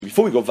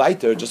before we go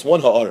weiter, just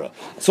one ha'ara.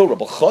 So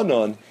Rabbi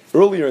Chanan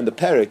earlier in the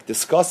parak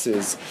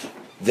discusses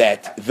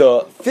that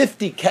the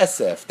 50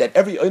 kesef that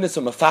every oinus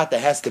of mafata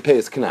has to pay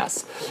is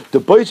knas. The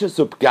boishes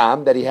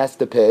upgam that he has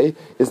to pay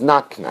is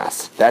not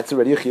knas. That's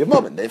already a chiyuv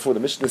moment. Therefore, the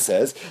Mishnah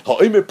says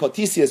ha'omer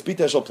patisi es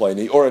bita shel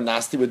ploni, or a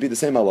nasti would be the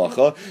same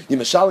halacha. You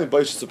mishalim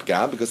boishes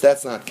upgam because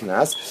that's not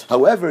knas.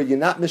 However, you're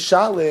not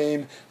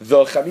mishalim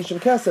the chamishim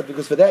kesef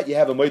because for that you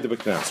have a moed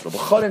b'knas. Rabbi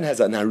Chanan has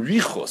an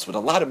arichos with a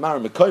lot of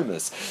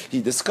maramekoimus.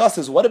 He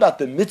discusses what about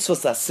the mitzvah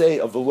saseh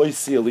of the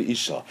loisi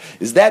isha?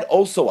 Is that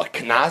also a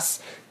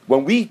knas?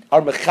 When we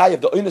are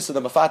mechayev the oinus of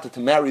the mafata to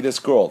marry this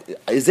girl,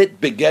 is it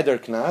begeder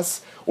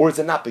knas or is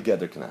it not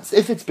begeder knas?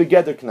 If it's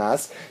begeder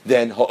knas,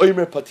 then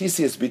ha'omer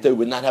patisius bita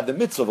would not have the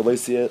mitzvah of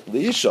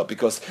leisha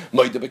because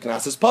moed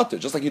b'knas is pater.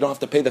 Just like you don't have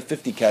to pay the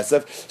 50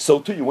 kesef,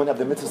 so too you wouldn't have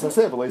the mitzvah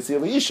of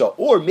leisha.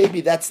 Or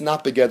maybe that's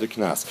not begeder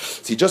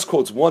knas. So he just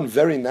quotes one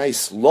very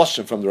nice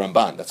lashon from the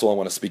Ramban. That's all I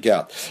want to speak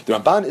out. The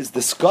Ramban is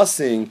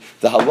discussing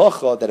the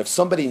halacha that if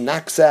somebody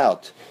knocks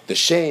out the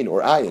shein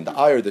or ayin, the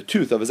eye or the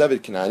tooth of his Eved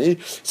Kanani,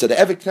 so the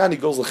Eved Kanani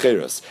goes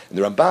l'cheres. And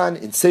the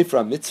Ramban in Sefer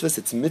HaMitzvahs,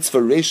 it's mitzvah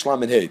reish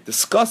lamed hey,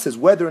 discusses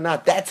whether or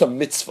not that's a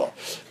mitzvah.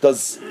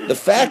 Does the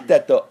fact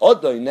that the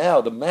Odoi now,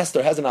 the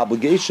master has an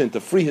obligation to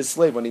free his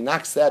slave when he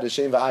knocks out his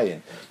shein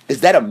v'ayin, is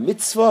that a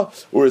mitzvah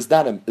or is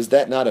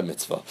that not a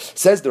mitzvah?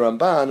 Says the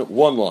Ramban,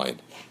 one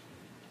line.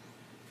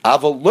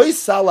 Aval loy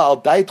sala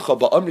al daitcha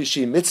ba'amri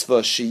shi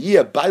mitzvah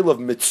sheyiyah bailav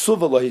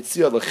mitzvah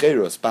lohitzia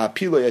l'cheros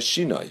ba'apilo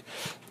yashinoi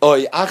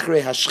oy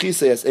achrei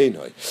hashchisa yas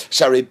einoi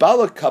shari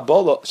bali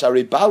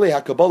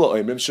hakabala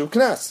oimrim shu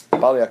knas.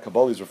 Bali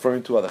hakabala is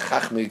referring to the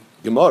Chachmei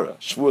Gemara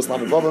Shvuas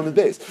Lamed Vav on the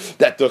base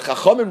that the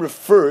Chachamim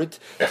referred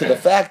to the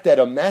fact that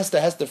a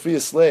master has to free a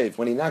slave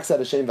when he knocks out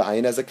a shein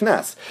v'ayin as a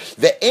knas.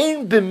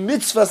 Ve'ein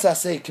b'mitzvah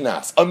sasei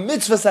knas. A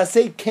mitzvah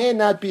sasei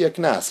cannot be a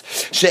knas.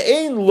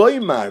 She'ein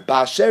loymar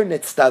ba'asher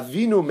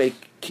netztavinu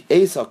make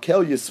it's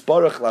impossible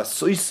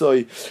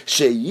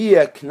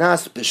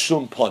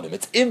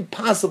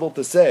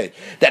to say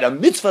that a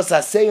mitzvah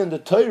saseh in the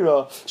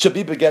Torah should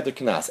be begeder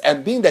knas,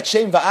 and being that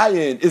shein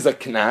v'ayin is a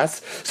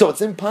knas, so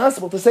it's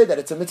impossible to say that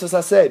it's a mitzvah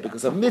saseh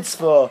because a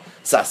mitzvah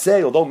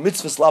saseh, although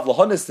mitzvah slav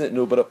lahonis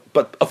nitnu,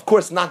 but of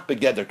course not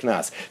begeder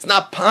knas. It's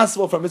not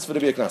possible for a mitzvah to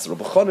be a knas.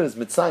 Rabbi Chanan is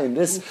mitzayim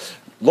this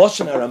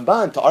Loshen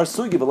HaRamban to our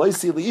sugi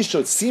v'loisi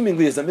liisho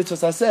seemingly is a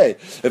mitzvah saseh.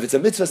 If it's a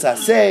mitzvah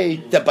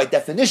saseh, then by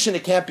definition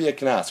it can't be a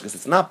knas because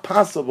it's not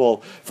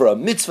possible for a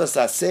mitzvah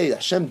saseh.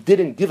 Hashem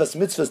didn't give us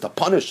mitzvahs to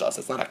punish us.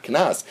 It's not a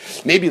knas.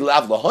 Maybe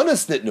lav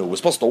lahonas nitnu was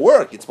supposed to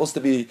work. It's supposed to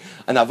be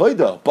an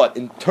avodah, but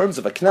in terms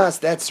of a knas,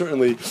 that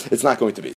certainly it's not going to be.